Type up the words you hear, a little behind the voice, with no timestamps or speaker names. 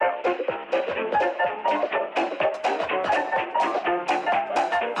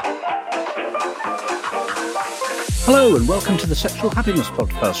Hello and welcome to the Sexual Happiness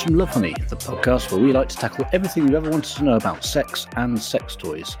Podcast from Love Honey, the podcast where we like to tackle everything you ever wanted to know about sex and sex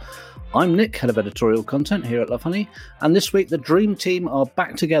toys. I'm Nick, head of editorial content here at Love Honey, and this week the Dream Team are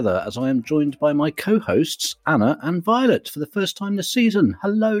back together as I am joined by my co-hosts Anna and Violet for the first time this season.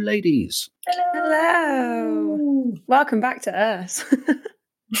 Hello, ladies. Hello. Welcome back to us.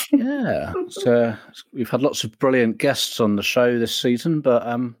 Yeah, so we've had lots of brilliant guests on the show this season,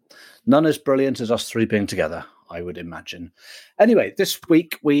 but none as brilliant as us three being together, I would imagine. Anyway, this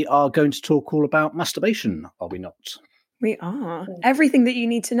week we are going to talk all about masturbation, are we not? We are. Everything that you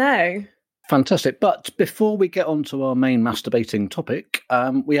need to know. Fantastic. But before we get on to our main masturbating topic,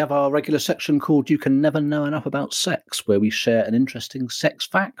 we have our regular section called You Can Never Know Enough About Sex, where we share an interesting sex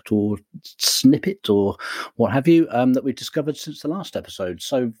fact or snippet or what have you that we've discovered since the last episode.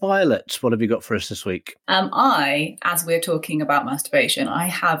 So, Violet, what have you got for us this week? As we're talking about masturbation, I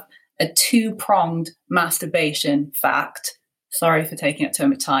have a two-pronged masturbation fact. Sorry for taking up too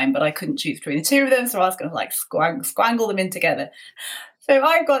much time, but I couldn't choose between the two of them, so I was going to squangle them in together. So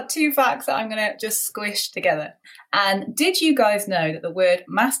I've got two facts that I'm going to just squish together. And did you guys know that the word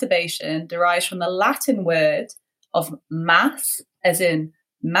masturbation derives from the Latin word of mas, as in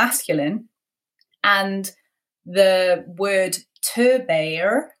masculine, and the word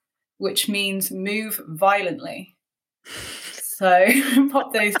turbare, which means move violently? So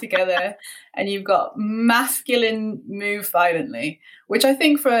pop those together and you've got masculine move violently, which I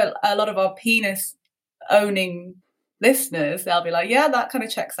think for a lot of our penis owning listeners, they'll be like, yeah, that kind of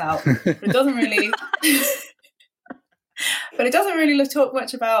checks out. But it doesn't really talk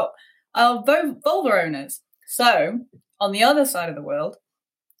much about our vulva owners. So on the other side of the world,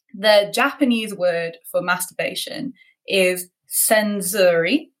 the Japanese word for masturbation is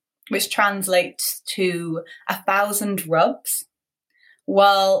senzuri, which translates to 1,000 rubs.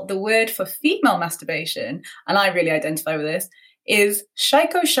 While the word for female masturbation, and I really identify with this, is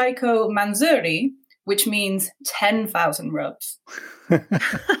shaiko manzuri, which means 10,000 rubs. And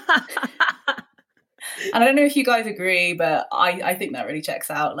I don't know if you guys agree, but I think that really checks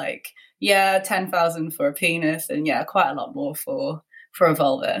out. Like, yeah, 10,000 for a penis, and yeah, quite a lot more for a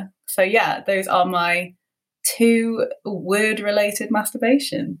vulva. So yeah, those are my two word-related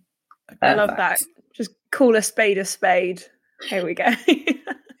masturbation. I love that. Just call a spade a spade. Here we go.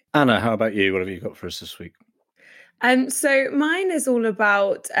 Anna, how about you? What have you got for us this week? So mine is all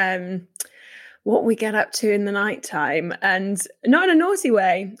about what we get up to in the nighttime, and not in a naughty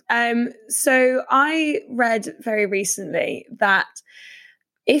way. So I read very recently that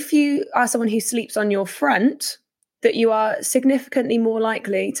if you are someone who sleeps on your front, that you are significantly more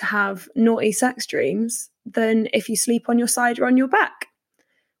likely to have naughty sex dreams than if you sleep on your side or on your back,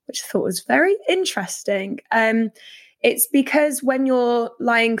 which I thought was very interesting. It's because when you're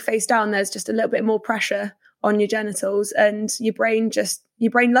lying face down, there's just a little bit more pressure on your genitals, and your brain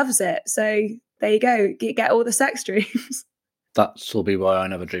loves it. So there you go, you get all the sex dreams. That'll be why I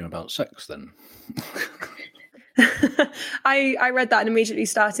never dream about sex then. I read that and immediately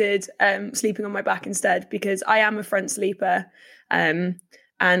started sleeping on my back instead, because I am a front sleeper.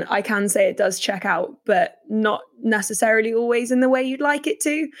 And I can say it does check out, but not necessarily always in the way you'd like it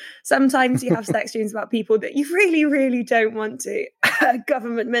to. Sometimes you have sex dreams about people that you really, really don't want to,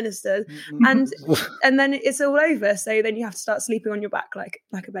 government ministers, and then it's all over. So then you have to start sleeping on your back like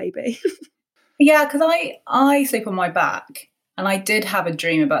a baby. Yeah, because I sleep on my back, and I did have a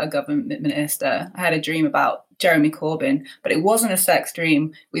dream about a government minister. I had a dream about Jeremy Corbyn, but it wasn't a sex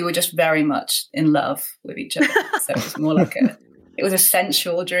dream. We were just very much in love with each other. So it was more like it was a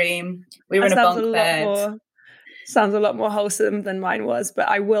sensual dream. We were in a bunk bed. Sounds a lot more wholesome than mine was, but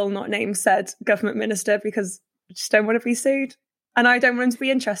I will not name said government minister because I just don't want to be sued. And I don't want him to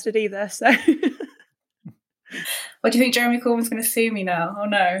be interested either. So what do you think? Jeremy Corbyn's going to sue me now? Oh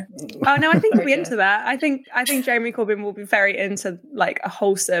no. Oh no, I think he'll be into that. I think Jeremy Corbyn will be very into like a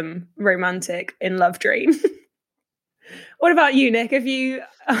wholesome, romantic, in love dream. What about you, Nick? Have you,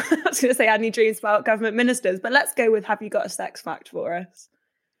 I was going to say, had any dreams about government ministers, but let's go with, have you got a sex fact for us?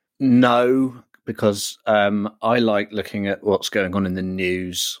 No, because I like looking at what's going on in the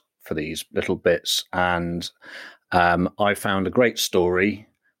news for these little bits. And I found a great story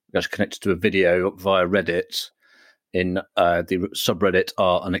that's connected to a video via Reddit in the subreddit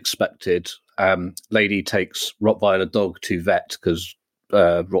are unexpected. Lady takes Rottweiler dog to vet because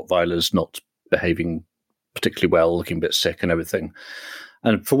Rottweiler's not behaving particularly well, looking a bit sick and everything.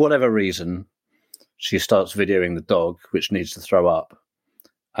 And for whatever reason, she starts videoing the dog, which needs to throw up.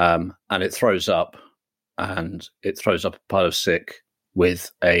 And it throws up, and it throws up a pile of sick with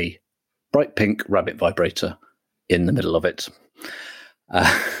a bright pink rabbit vibrator in the middle of it.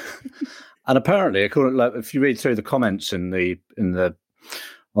 And apparently, like, if you read through the comments on the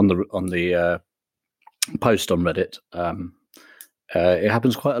post on Reddit, it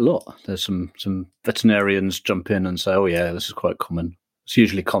happens quite a lot. There's some veterinarians jump in and say, "Oh yeah, this is quite common." It's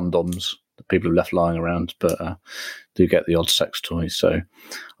usually condoms that people have left lying around, but do get the odd sex toy. So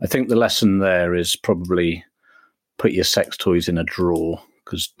I think the lesson there is probably put your sex toys in a drawer,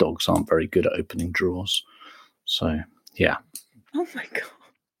 because dogs aren't very good at opening drawers. So yeah. Oh my god.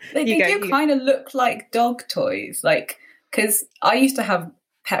 They do kind of look like dog toys, like, because I used to have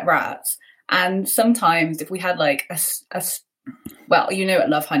pet rats, and sometimes if we had like well, you know, at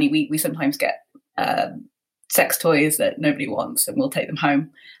Love Honey, we sometimes get sex toys that nobody wants, and we'll take them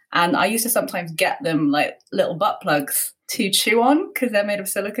home. And I used to sometimes get them like little butt plugs to chew on, because they're made of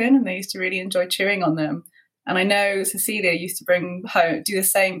silicone, and they used to really enjoy chewing on them. And I know Cecilia used to do the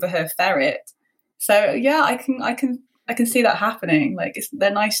same for her ferret. So yeah, I can see that happening. Like,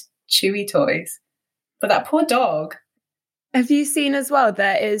 they're nice chewy toys. But that poor dog. Have you seen as well,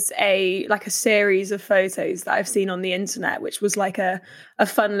 there is a series of photos that I've seen on the internet, which was like a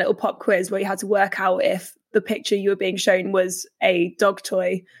fun little pop quiz where you had to work out if the picture you were being shown was a dog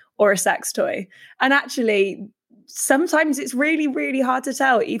toy or a sex toy. And actually, sometimes it's really, really hard to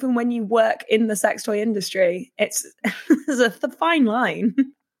tell, even when you work in the sex toy industry. There's a fine line.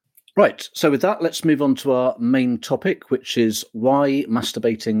 Right, so with that, let's move on to our main topic, which is why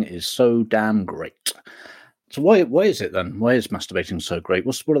masturbating is so damn great. So why is it then? Why is masturbating so great?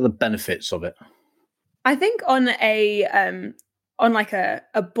 What are the benefits of it? I think on a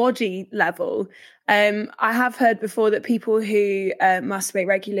body level, I have heard before that people who masturbate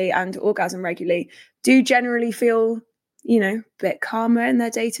regularly and orgasm regularly do generally feel, a bit calmer in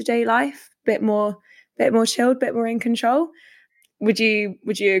their day-to-day life, bit more chilled, bit more in control. Would you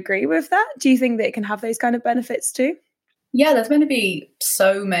agree with that? Do you think that it can have those kind of benefits too? Yeah, there's going to be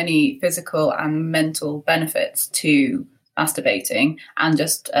so many physical and mental benefits to masturbating, and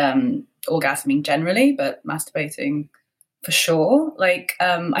just orgasming generally, but masturbating for sure. Like,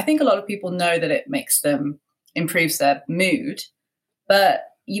 I think a lot of people know that it improves their mood, but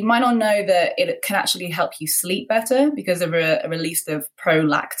you might not know that it can actually help you sleep better because of a release of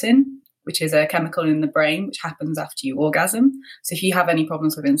prolactin, which is a chemical in the brain which happens after you orgasm. So if you have any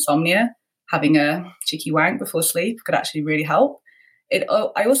problems with insomnia, having a cheeky wank before sleep could actually really help.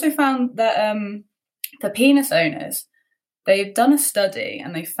 I also found that for penis owners, they've done a study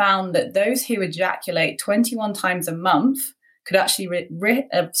and they found that those who ejaculate 21 times a month could actually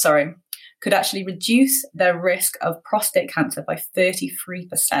reduce their risk of prostate cancer by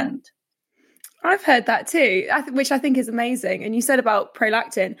 33%. I've heard that too, which I think is amazing. And you said about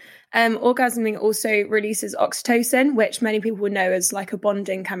prolactin. Orgasming also releases oxytocin, which many people would know as like a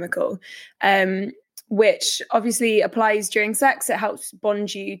bonding chemical, which obviously applies during sex. It helps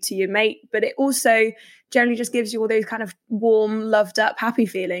bond you to your mate, but it also generally just gives you all those kind of warm, loved up, happy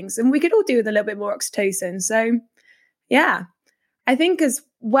feelings. And we could all do with a little bit more oxytocin. So yeah, I think as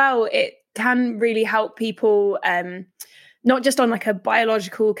well, it can really help people, not just on like a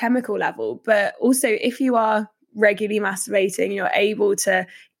biological chemical level, but also if you are regularly masturbating, you're able to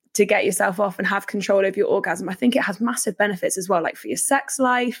get yourself off and have control over your orgasm. I think it has massive benefits as well, like for your sex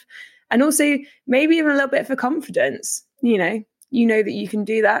life, and also maybe even a little bit for confidence. You know that you can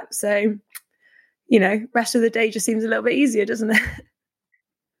do that. So, rest of the day just seems a little bit easier, doesn't it?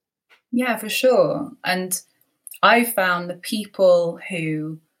 Yeah, for sure. And I found the people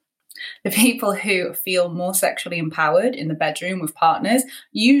who feel more sexually empowered in the bedroom with partners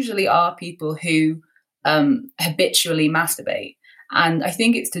usually are people who habitually masturbate. And I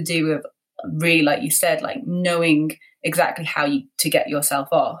think it's to do with, really, like you said, like knowing exactly how to get yourself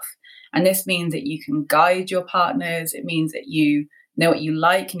off. And this means that you can guide your partners. It means that you know what you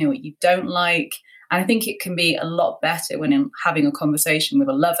like, you know what you don't like. And I think it can be a lot better when having a conversation with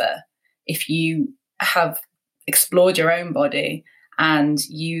a lover if you have explored your own body and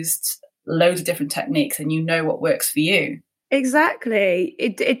used loads of different techniques and you know what works for you. Exactly.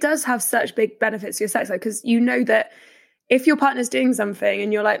 It does have such big benefits to your sex life, because you know that if your partner's doing something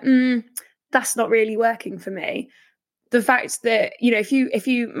and you're like, that's not really working for me, the fact that, if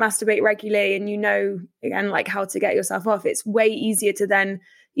you masturbate regularly and again, like how to get yourself off, it's way easier to then,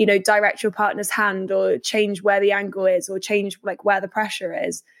 direct your partner's hand or change where the angle is or change like where the pressure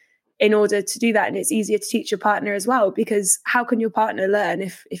is in order to do that. And it's easier to teach your partner as well, because how can your partner learn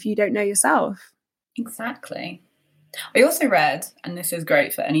if you don't know yourself? Exactly. I also read, and this is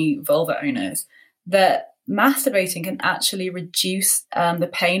great for any vulva owners, that masturbating can actually reduce the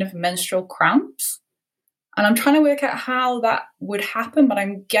pain of menstrual cramps. And I'm trying to work out how that would happen, but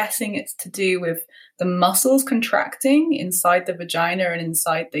I'm guessing it's to do with the muscles contracting inside the vagina and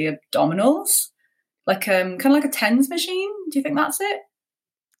inside the abdominals, like kind of like a TENS machine. Do you think that's it?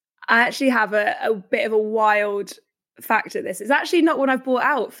 I actually have a bit of a wild fact at this. It's actually not one I've brought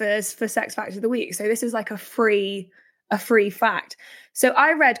out for Sex Fact of the Week. So this is like a free fact. So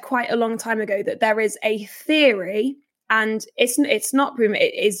I read quite a long time ago that there is a theory, and it's not proven,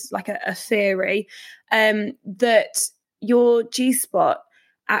 it is like a theory, that your G-spot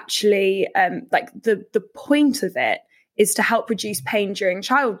actually, like the point of it is to help reduce pain during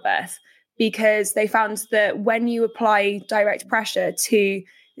childbirth, because they found that when you apply direct pressure to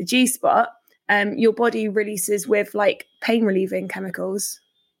the G-spot, your body releases with like pain relieving chemicals.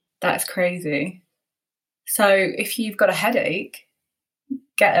 That's crazy. So if you've got a headache,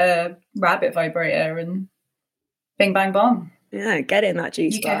 get a rabbit vibrator and bing bang bong. Yeah, get in that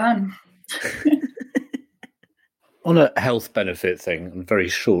G-spot. You can. On a health benefit thing, and very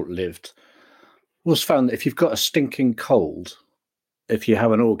short-lived, it was found that if you've got a stinking cold, if you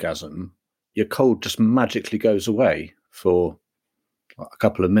have an orgasm, your cold just magically goes away for a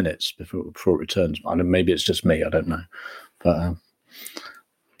couple of minutes before it returns. I know maybe it's just me, I don't know. But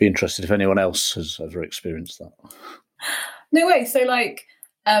be interested if anyone else has ever experienced that. No way. So like,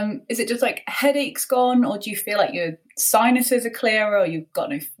 is it just like headaches gone, or do you feel like your sinuses are clearer, or you've got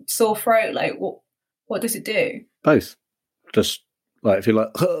no sore throat? Like what does it do? Both. Just like if you're like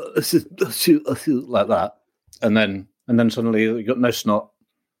like that, and then suddenly you've got no snot,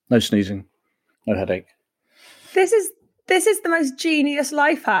 no sneezing, no headache. This is the most genius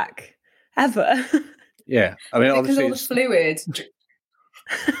life hack ever. Yeah, I mean, because obviously all the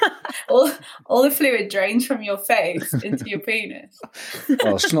fluid, all the fluid drains from your face into your penis.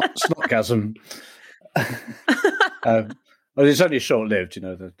 Oh, snotgasm. Well, it's only short-lived,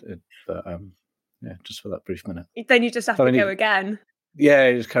 yeah, just for that brief minute. Then you just have to go again. Yeah,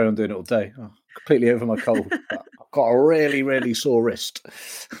 you just carry on doing it all day. Oh, completely over my cold. I've got a really, really sore wrist.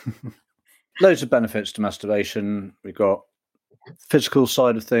 Loads of benefits to masturbation. We've got physical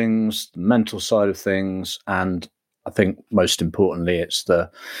side of things, the mental side of things, and I think most importantly, it's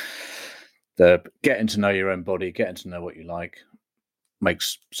the getting to know your own body, getting to know what you like,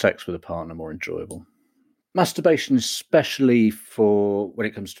 makes sex with a partner more enjoyable. Masturbation, especially for when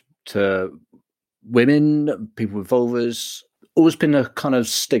it comes to women, people with vulvas, always been a kind of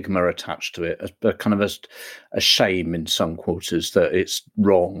stigma attached to it, a kind of a shame in some quarters that it's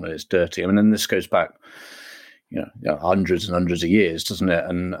wrong and it's dirty. I mean, and this goes back, hundreds and hundreds of years, doesn't it?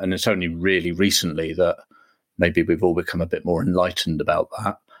 And it's only really recently that maybe we've all become a bit more enlightened about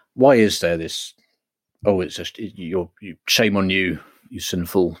that. Why is there this? Oh, it's just you shame on you, you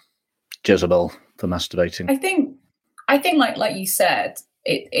sinful Jezebel, for masturbating. I think like you said,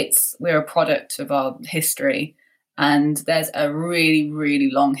 we're a product of our history, and there's a really,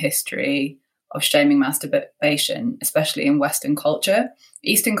 really long history of shaming masturbation, especially in Western culture.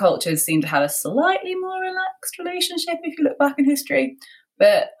 Eastern cultures seem to have a slightly more relaxed relationship if you look back in history.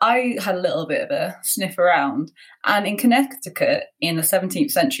 But I had a little bit of a sniff around. And in Connecticut in the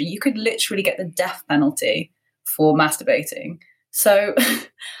 17th century, you could literally get the death penalty for masturbating. So,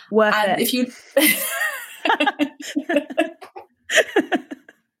 worth and it. if you...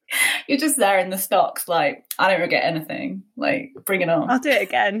 You're just there in the stocks, like, I don't regret anything. Like, bring it on. I'll do it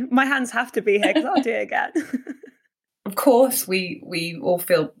again. My hands have to be here because I'll do it again. Of course, we all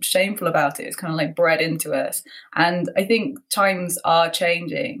feel shameful about it. It's kind of like bred into us. And I think times are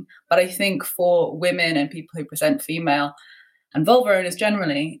changing. But I think for women and people who present female and vulva owners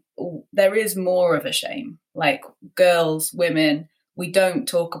generally, there is more of a shame. Like girls, women, we don't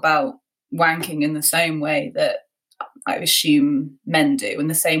talk about wanking in the same way that I assume men do, in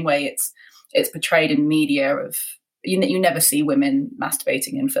the same way it's portrayed in media of, you never see women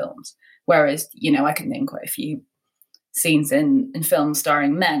masturbating in films. Whereas, I can name quite a few scenes in films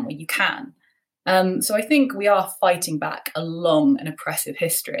starring men where you can. So I think we are fighting back a long and oppressive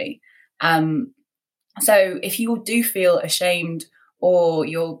history. So if you do feel ashamed or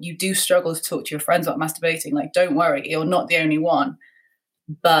you do struggle to talk to your friends about masturbating, like, don't worry, you're not the only one.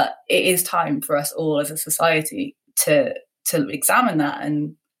 But it is time for us all as a society to examine that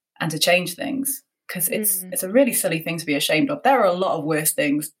and to change things, because it's a really silly thing to be ashamed of. There are a lot of worse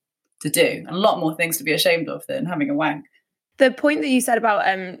things to do and a lot more things to be ashamed of than having a wank. The point that you said about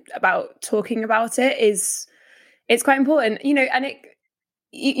talking about it's quite important, and it,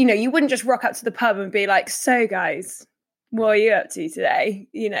 you wouldn't just rock up to the pub and be like, so guys, what are you up to today?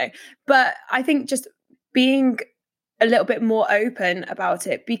 But I think just being a little bit more open about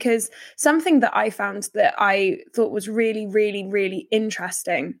it, because something that I found that I thought was really, really, really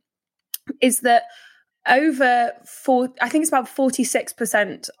interesting is that I think it's about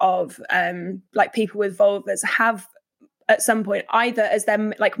 46% of like people with vulvas have at some point, either as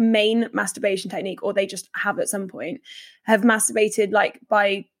their like main masturbation technique, or they just have at some point have masturbated like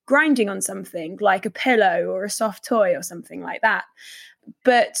by grinding on something like a pillow or a soft toy or something like that.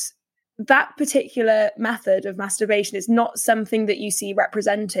 But that particular method of masturbation is not something that you see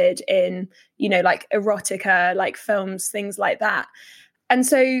represented in, you know, like erotica, like films, things like that. And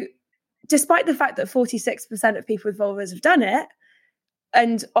so despite the fact that 46% of people with vulvas have done it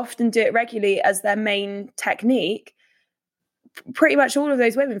and often do it regularly as their main technique, pretty much all of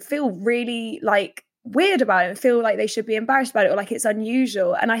those women feel really like weird about it and feel like they should be embarrassed about it or like it's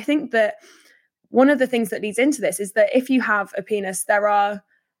unusual. And I think that one of the things that leads into this is that if you have a penis, there are,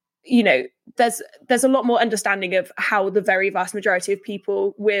 you know, there's a lot more understanding of how the very vast majority of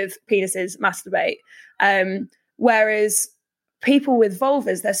people with penises masturbate. Whereas people with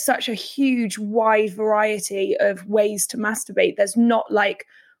vulvas, there's such a huge, wide variety of ways to masturbate. There's not like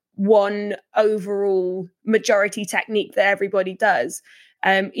one overall majority technique that everybody does.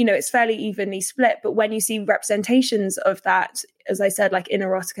 You know, it's fairly evenly split, but when you see representations of that, as I said, like in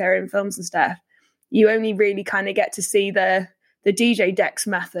erotica and films and stuff, you only really kind of get to see the DJ Dex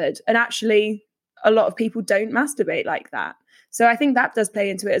method. And actually, a lot of people don't masturbate like that. So I think that does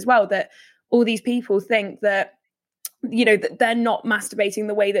play into it as well, that all these people think that, you know, that they're not masturbating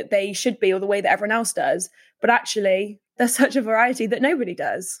the way that they should be or the way that everyone else does. But actually, there's such a variety that nobody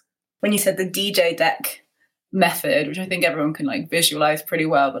does. When you said the DJ deck method, which I think everyone can like visualize pretty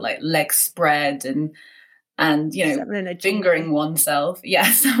well, but like legs spread and you know, fingering oneself,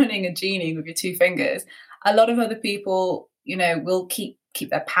 summoning a genie with your two fingers. A lot of other people, you know, will keep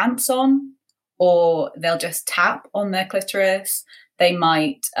their pants on, or they'll just tap on their clitoris. They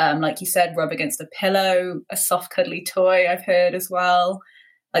might, like you said, rub against a pillow, a soft cuddly toy, I've heard as well.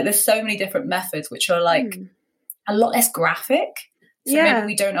 Like there's so many different methods which are like a lot less graphic. So maybe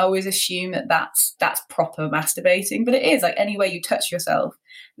we don't always assume that that's proper masturbating, but it is. Like any way you touch yourself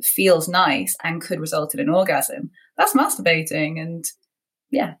that feels nice and could result in an orgasm, that's masturbating. And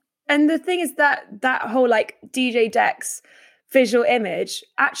yeah. And the thing is that whole like DJ Dex visual image,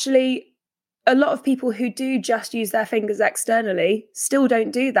 actually a lot of people who do just use their fingers externally still don't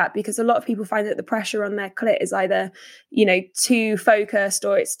do that, because a lot of people find that the pressure on their clit is either, you know, too focused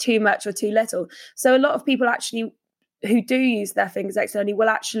or it's too much or too little. So a lot of people actually who do use their fingers externally will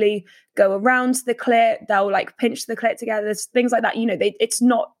actually go around the clit. They'll like pinch the clit together, things like that. You know, it's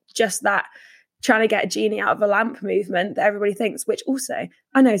not just that trying to get a genie out of a lamp movement that everybody thinks, which also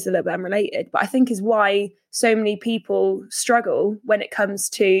I know is a little bit unrelated, but I think is why so many people struggle when it comes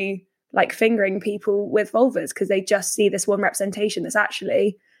to like fingering people with vulvas, because they just see this one representation that's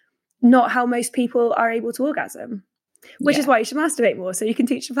actually not how most people are able to orgasm, which is why you should masturbate more, so you can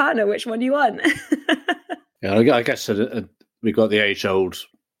teach your partner which one you want. Yeah, I guess we've got the age-old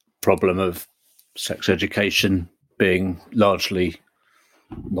problem of sex education being largely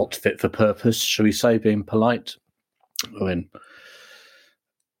not fit for purpose, shall we say, being polite. I mean,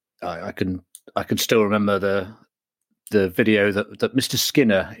 I can still remember the video that Mr.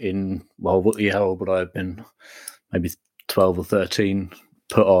 Skinner in, well, how old would I have been? Maybe 12 or 13,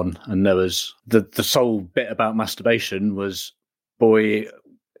 put on. And there was the sole bit about masturbation was boy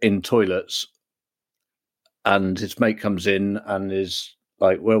in toilets, and his mate comes in and is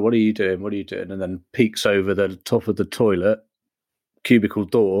like, well, what are you doing? What are you doing? And then peeks over the top of the toilet cubicle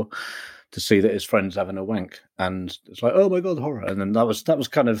door to see that his friend's having a wank. And it's like, oh my God, horror. And then that was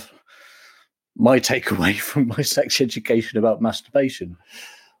kind of my takeaway from my sex education about masturbation.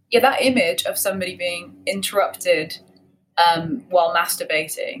 Yeah, that image of somebody being interrupted while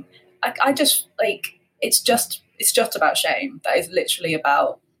masturbating, I just like, it's just about shame. That is literally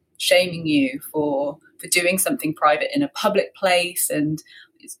about shaming you for doing something private in a public place, and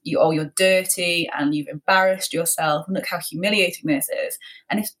you're dirty and you've embarrassed yourself, and look how humiliating this is.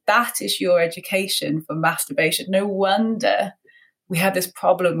 And if that is your education for masturbation, no wonder we have this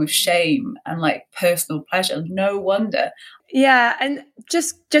problem with shame and like personal pleasure. No wonder. Yeah, and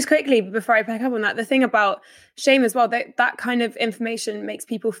just quickly before I pick up on that, the thing about shame as well, that kind of information makes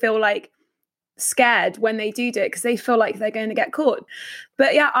people feel like scared when they do it, because they feel like they're going to get caught.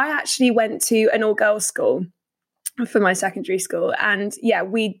 But yeah, I actually went to an all-girls school for my secondary school, and yeah,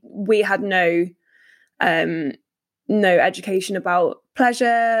 we had no education about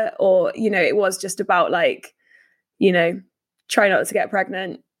pleasure, or, you know, it was just about like, you know, try not to get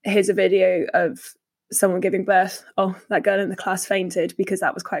pregnant. Here's a video of someone giving birth. Oh, that girl in the class fainted, because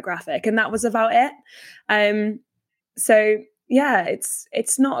that was quite graphic, and that was about it. So yeah,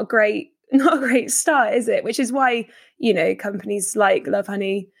 it's not a great start, is it? Which is why, you know, companies like Love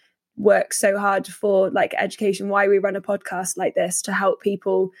Honey work so hard for like education, why we run a podcast like this, to help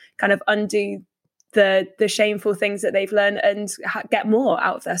people kind of undo the shameful things that they've learned and get more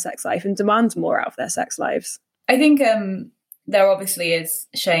out of their sex life and demand more out of their sex lives. I think there obviously is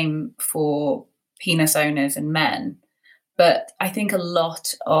shame for penis owners and men, but I think a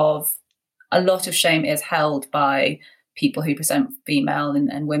lot of shame is held by people who present female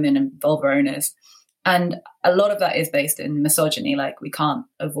and women and vulva owners. And a lot of that is based in misogyny, like we can't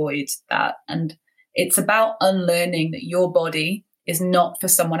avoid that. And it's about unlearning that your body is not for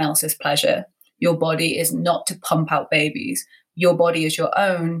someone else's pleasure. Your body is not to pump out babies. Your body is your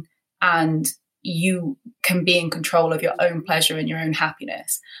own, and you can be in control of your own pleasure and your own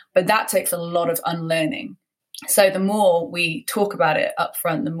happiness. But that takes a lot of unlearning. So the more we talk about it up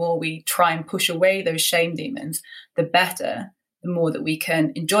front, the more we try and push away those shame demons, the better, the more that we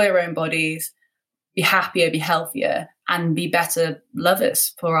can enjoy our own bodies, be happier, be healthier, and be better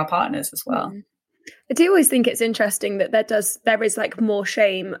lovers for our partners as well. I do always think it's interesting that there is like more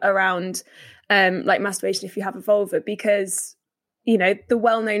shame around like masturbation if you have a vulva, because, you know, the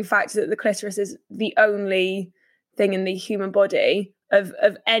well-known fact that the clitoris is the only thing in the human body of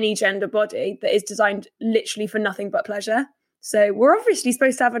any gender body that is designed literally for nothing but pleasure. So we're obviously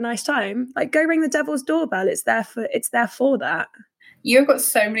supposed to have a nice time. Like, go ring the devil's doorbell. It's there for that. You've got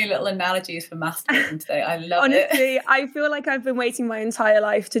so many little analogies for masturbating today. I love it. Honestly, I feel like I've been waiting my entire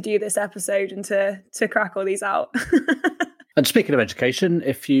life to do this episode and to crack all these out. And speaking of education,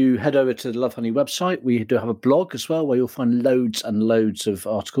 if you head over to the Love Honey website, we do have a blog as well where you'll find loads and loads of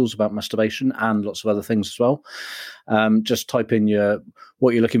articles about masturbation and lots of other things as well. Just type in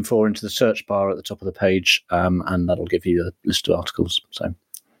what you're looking for into the search bar at the top of the page, and that'll give you a list of articles. So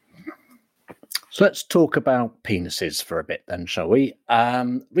let's talk about penises for a bit then, shall we?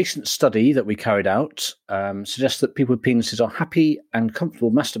 Recent study that we carried out suggests that people with penises are happy and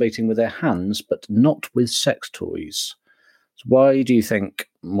comfortable masturbating with their hands, but not with sex toys. So why do you think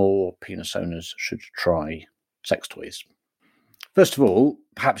more penis owners should try sex toys? First of all,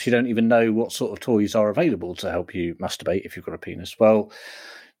 perhaps you don't even know what sort of toys are available to help you masturbate if you've got a penis. Well,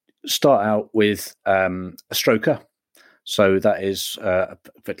 start out with a stroker. So that is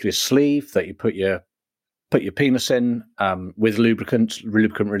effectively a sleeve that you put your penis in with lubricant.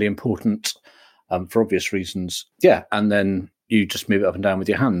 Lubricant really important for obvious reasons. Yeah, and then you just move it up and down with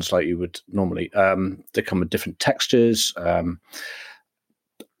your hands like you would normally. They come with different textures, and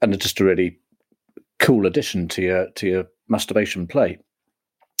they're just a really cool addition to your masturbation play.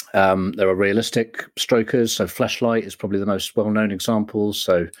 There are realistic strokers, so Fleshlight is probably the most well-known example.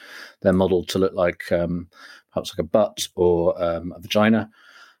 So they're modelled to look like perhaps like a butt or a vagina.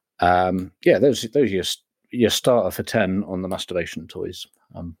 Those are your starter for 10 on the masturbation toys.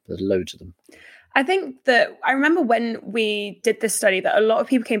 There's loads of them. I think that I remember when we did this study that a lot of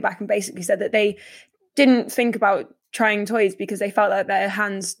people came back and basically said that they didn't think about trying toys because they felt like their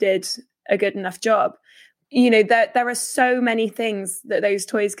hands did a good enough job. You know, there are so many things that those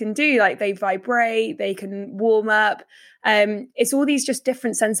toys can do. Like, they vibrate, they can warm up. It's all these just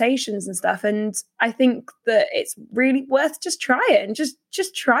different sensations and stuff. And I think that it's really worth just try it and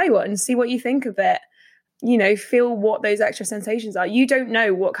just try one and see what you think of it. You know, feel what those extra sensations are. You don't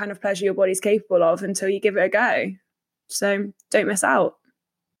know what kind of pleasure your body's capable of until you give it a go. So don't miss out.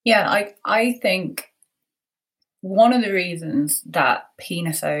 Yeah, I think one of the reasons that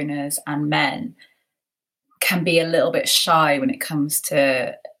penis owners and men can be a little bit shy when it comes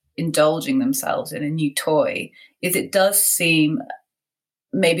to indulging themselves in a new toy is it does seem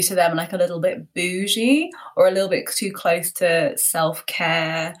maybe to them like a little bit bougie or a little bit too close to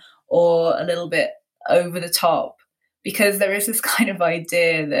self-care or a little bit over the top, because there is this kind of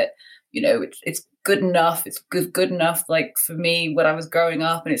idea that, you know, it's good enough, it's good enough like for me when I was growing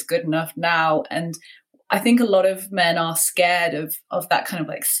up, and it's good enough now. And I think a lot of men are scared of that kind of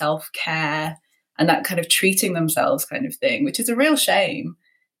like self-care and that kind of treating themselves kind of thing, which is a real shame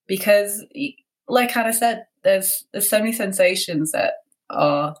because, like Hannah said, there's so many sensations that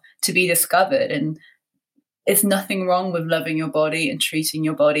are to be discovered, and it's nothing wrong with loving your body and treating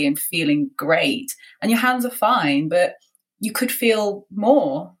your body and feeling great. And your hands are fine, but you could feel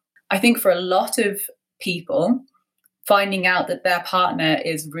more. I think for a lot of people, finding out that their partner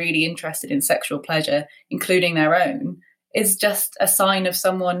is really interested in sexual pleasure, including their own, is just a sign of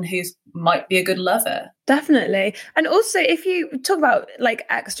someone who might be a good lover. Definitely. And also, if you talk about like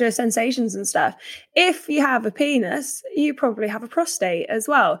extra sensations and stuff, if you have a penis, you probably have a prostate as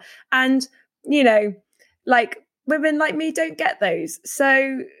well. And, you know, like women like me don't get those.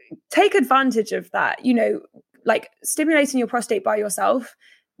 So take advantage of that. You know, like stimulating your prostate by yourself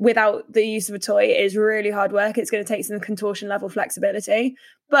without the use of a toy is really hard work. It's going to take some contortion level flexibility.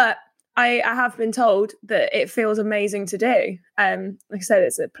 But I have been told that it feels amazing to do. Like I said,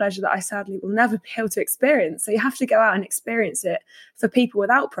 it's a pleasure that I sadly will never be able to experience. So you have to go out and experience it for people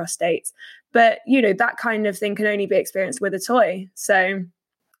without prostates. But, you know, that kind of thing can only be experienced with a toy. So,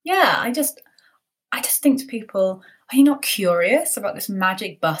 yeah, I just think to people, are you not curious about this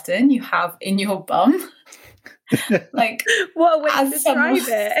magic button you have in your bum? Like, what a way to describe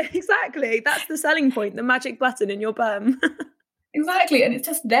it. Exactly. That's the selling point, the magic button in your bum. Exactly. And it's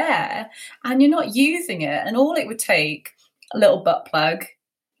just there and you're not using it. And all it would take, a little butt plug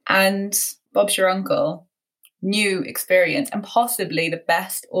and Bob's your uncle, new experience and possibly the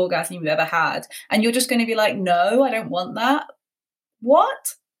best orgasm you've ever had. And you're just going to be like, no, I don't want that.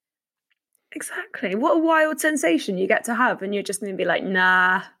 What? Exactly. What a wild sensation you get to have. And you're just going to be like,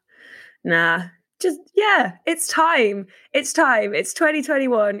 nah. Just, yeah, it's time. It's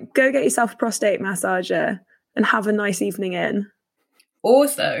 2021. Go get yourself a prostate massager and have a nice evening in.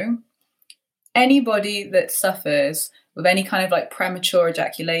 Also, anybody that suffers with any kind of like premature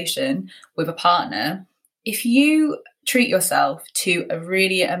ejaculation with a partner, if you treat yourself to a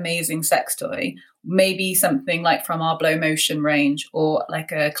really amazing sex toy, maybe something like from our Blow Motion range or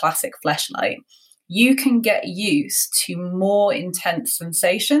like a classic fleshlight, you can get used to more intense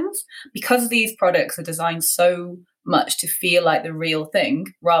sensations because these products are designed so much to feel like the real thing.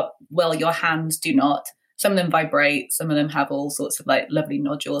 Well, your hands do not. Some of them vibrate, some of them have all sorts of like lovely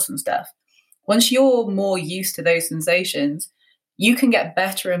nodules and stuff. Once you're more used to those sensations, you can get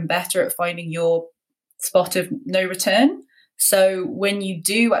better and better at finding your spot of no return. So when you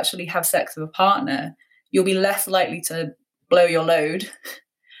do actually have sex with a partner, you'll be less likely to blow your load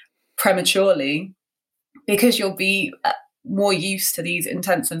prematurely because you'll be more used to these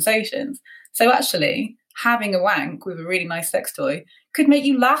intense sensations. So actually, having a wank with a really nice sex toy could make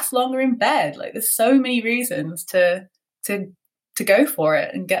you last longer in bed. Like there's so many reasons to go for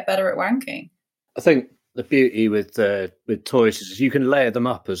it and get better at wanking. I think the beauty with toys is you can layer them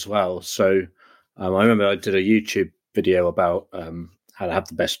up as well. So I remember I did a YouTube video about how to have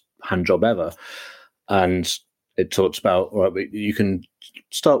the best hand job ever, and it talks about you can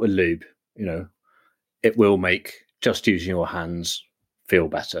start with lube. You know, it will make just using your hands feel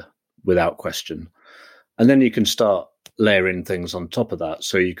better without question, and then you can start layering things on top of that.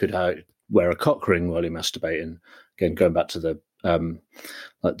 So you could wear a cock ring while you're masturbating. Again, going back to the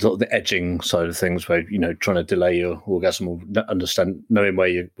like sort of the edging side of things, where trying to delay your orgasm or knowing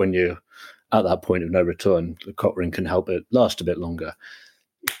when you're at that point of no return, the cock ring can help it last a bit longer.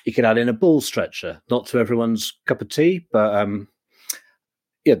 You could add in a ball stretcher, not to everyone's cup of tea, but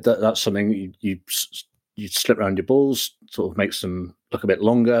that's something you slip around your balls, sort of makes them look a bit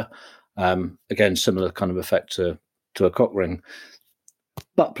longer. Again, similar kind of effect to a cock ring.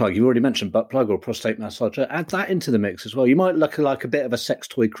 Butt plug, you already mentioned butt plug or prostate massager. Add that into the mix as well. You might look like a bit of a sex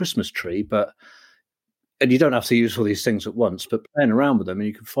toy Christmas tree, and you don't have to use all these things at once, but playing around with them and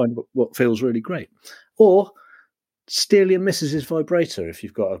you can find what feels really great. Or steal your missus's vibrator if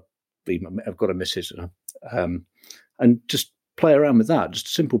I've got a missus, and just play around with that. Just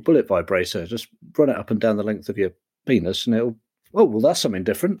a simple bullet vibrator. Just run it up and down the length of your penis, and that's something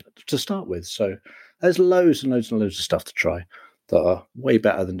different to start with. So there's loads and loads and loads of stuff to try that are way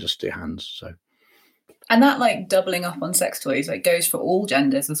better than just your hands. So, and that like doubling up on sex toys like goes for all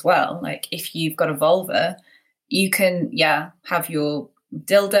genders as well. Like if you've got a vulva, you can have your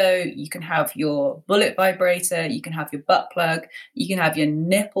dildo, you can have your bullet vibrator, you can have your butt plug, you can have your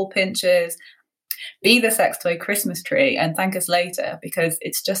nipple pinchers. Be the sex toy Christmas tree and thank us later, because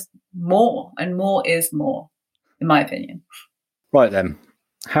it's just more, and more is more, in my opinion. Right then,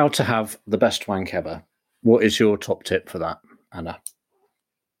 how to have the best wank ever. What is your top tip for that, Anna?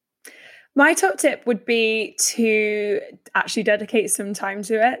 My top tip would be to actually dedicate some time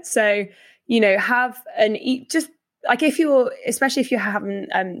to it. So, have just like especially if you haven't,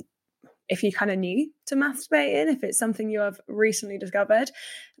 if you're kind of new to masturbating, if it's something you have recently discovered,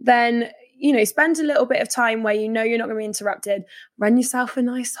 then, spend a little bit of time where you're not going to be interrupted. Run yourself a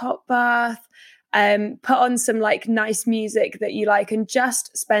nice hot bath, put on some like nice music that you like, and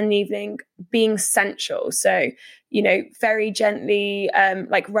just spend the evening being sensual. So, very gently,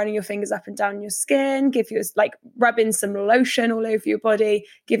 like running your fingers up and down your skin, rub in some lotion all over your body,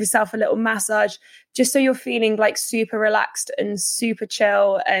 give yourself a little massage, just so you're feeling like super relaxed and super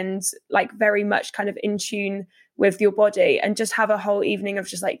chill and like very much kind of in tune with your body, and just have a whole evening of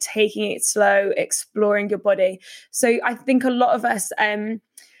just like taking it slow, exploring your body. So I think a lot of us,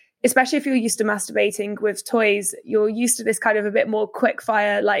 especially if you're used to masturbating with toys, you're used to this kind of a bit more quick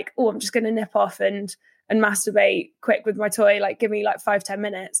fire, like, oh, I'm just going to nip off and and masturbate quick with my toy, like give me like 5-10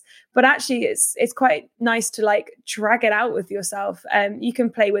 minutes. But actually it's quite nice to like drag it out with yourself. You can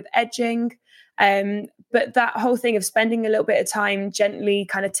play with edging, but that whole thing of spending a little bit of time gently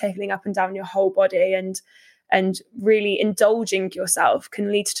kind of tickling up and down your whole body and really indulging yourself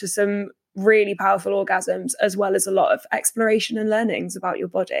can lead to some really powerful orgasms, as well as a lot of exploration and learnings about your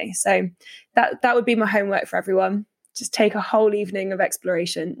body. So that would be my homework for everyone. Just take a whole evening of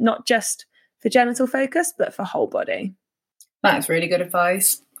exploration, not just for genital focus, but for whole body. That's really good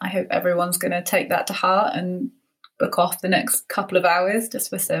advice. I hope everyone's going to take that to heart and book off the next couple of hours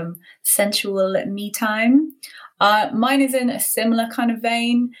just for some sensual me time. Mine is in a similar kind of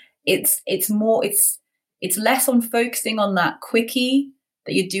vein. It's less on focusing on that quickie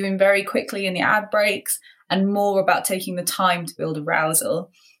that you're doing very quickly in the ad breaks, and more about taking the time to build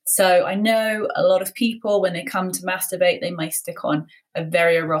arousal. So I know a lot of people, when they come to masturbate, they might stick on a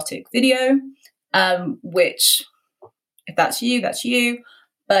very erotic video, which, if that's you, that's you.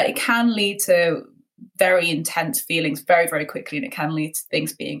 But it can lead to very intense feelings very, very quickly, and it can lead to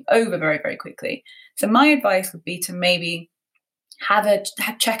things being over very, very quickly. So my advice would be to maybe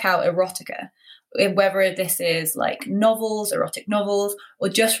check out erotica, whether this is like novels, erotic novels, or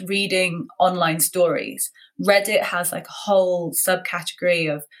just reading online stories. Reddit has like a whole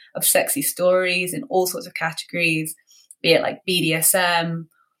subcategory of sexy stories in all sorts of categories, be it like BDSM,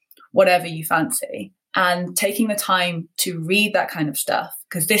 whatever you fancy. And taking the time to read that kind of stuff,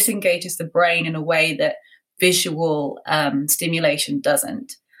 because this engages the brain in a way that visual stimulation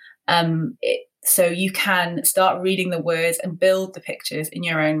doesn't. So you can start reading the words and build the pictures in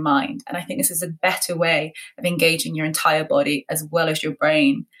your own mind. And I think this is a better way of engaging your entire body as well as your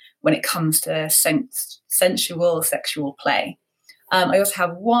brain when it comes to sensual sexual play. I also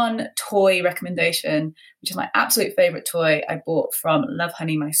have one toy recommendation, which is my absolute favorite toy I bought from Love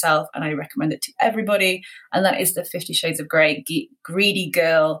Honey myself, and I recommend it to everybody. And that is the 50 Shades of Grey Greedy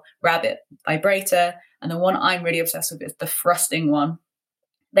Girl Rabbit Vibrator. And the one I'm really obsessed with is the thrusting one.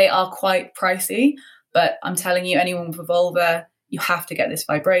 They are quite pricey, but I'm telling you, anyone with a vulva, you have to get this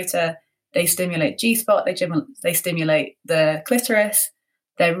vibrator. They stimulate G-spot, they stimulate the clitoris.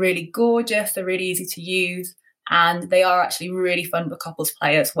 They're really gorgeous, they're really easy to use, and they are actually really fun for couples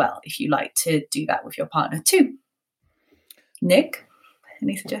play as well, if you like to do that with your partner too. Nick,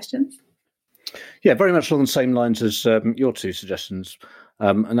 any suggestions? Yeah, very much along the same lines as your two suggestions,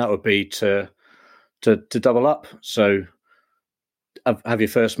 and that would be to double up. So have your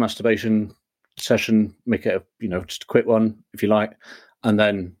first masturbation session, make it just a quick one if you like, and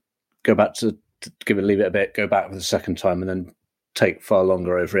then go back to leave it a bit, go back for the second time, and then take far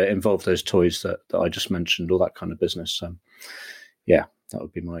longer over it. Involve those toys that I just mentioned, all that kind of business. So yeah, that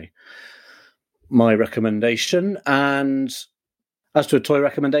would be my recommendation. And as to a toy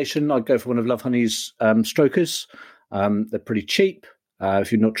recommendation, I'd go for one of Love Honey's strokers. They're pretty cheap.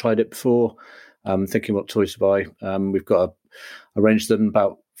 If you've not tried it before, thinking what toys to buy, we've got a range of them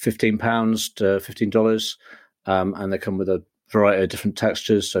about £15 to $15, and they come with a variety of different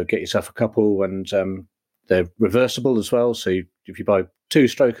textures. So get yourself a couple, and they're reversible as well. So if you buy 2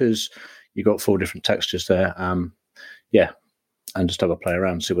 strokers, you've got 4 different textures there. And just have a play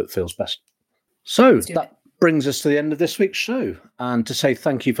around, see what feels best. So that brings us to the end of this week's show. And to say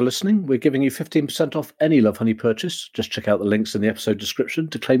thank you for listening, we're giving you 15% off any Love Honey purchase. Just check out the links in the episode description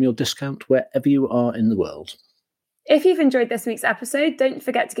to claim your discount wherever you are in the world. If you've enjoyed this week's episode, don't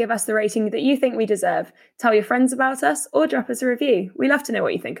forget to give us the rating that you think we deserve. Tell your friends about us or drop us a review. We love to know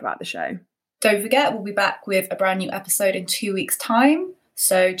what you think about the show. Don't forget, we'll be back with a brand new episode in 2 weeks' time.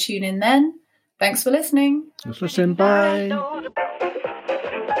 So tune in then. Thanks for listening. Thanks for listening. Bye.